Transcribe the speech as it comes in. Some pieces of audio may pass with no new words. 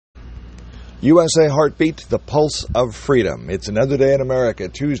USA Heartbeat, the pulse of freedom. It's another day in America,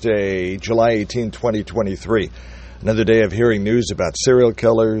 Tuesday, July 18, 2023. Another day of hearing news about serial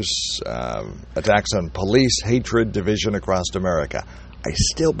killers, attacks on police, hatred, division across America. I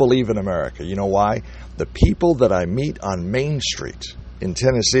still believe in America. You know why? The people that I meet on Main Street in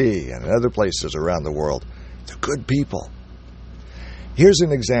Tennessee and other places around the world, they're good people. Here's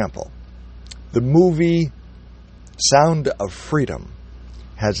an example. The movie Sound of Freedom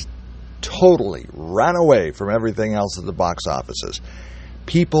has totally ran away from everything else at the box offices.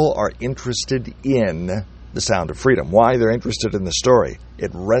 People are interested in The Sound of Freedom. Why? They're interested in the story.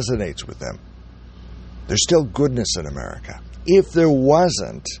 It resonates with them. There's still goodness in America. If there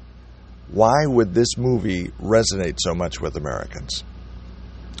wasn't, why would this movie resonate so much with Americans?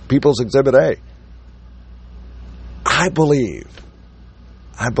 People's Exhibit A. I believe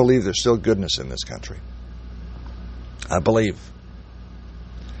there's still goodness in this country. I believe.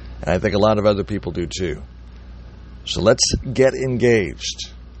 And I think a lot of other people do too. So let's get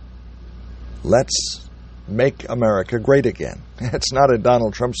engaged. Let's make America great again. It's not a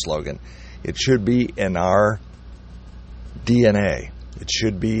Donald Trump slogan. It should be in our DNA. It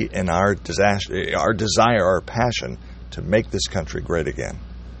should be in our desire, our passion to make this country great again.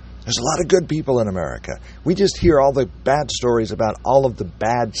 There's a lot of good people in America. We just hear all the bad stories about all of the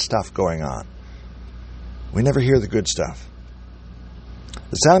bad stuff going on. We never hear the good stuff.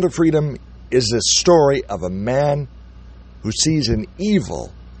 The Sound of Freedom is the story of a man who sees an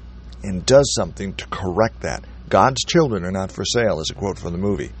evil and does something to correct that. God's children are not for sale, is a quote from the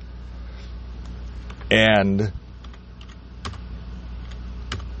movie. And,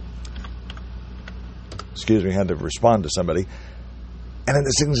 excuse me, I had to respond to somebody. And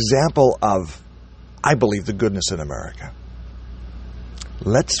it's an example of, I believe, the goodness in America.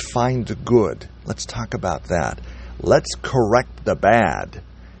 Let's find the good. Let's talk about that. Let's correct the bad,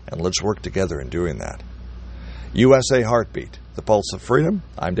 and let's work together in doing that. USA Heartbeat, the pulse of freedom.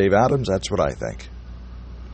 I'm Dave Adams. That's what I think.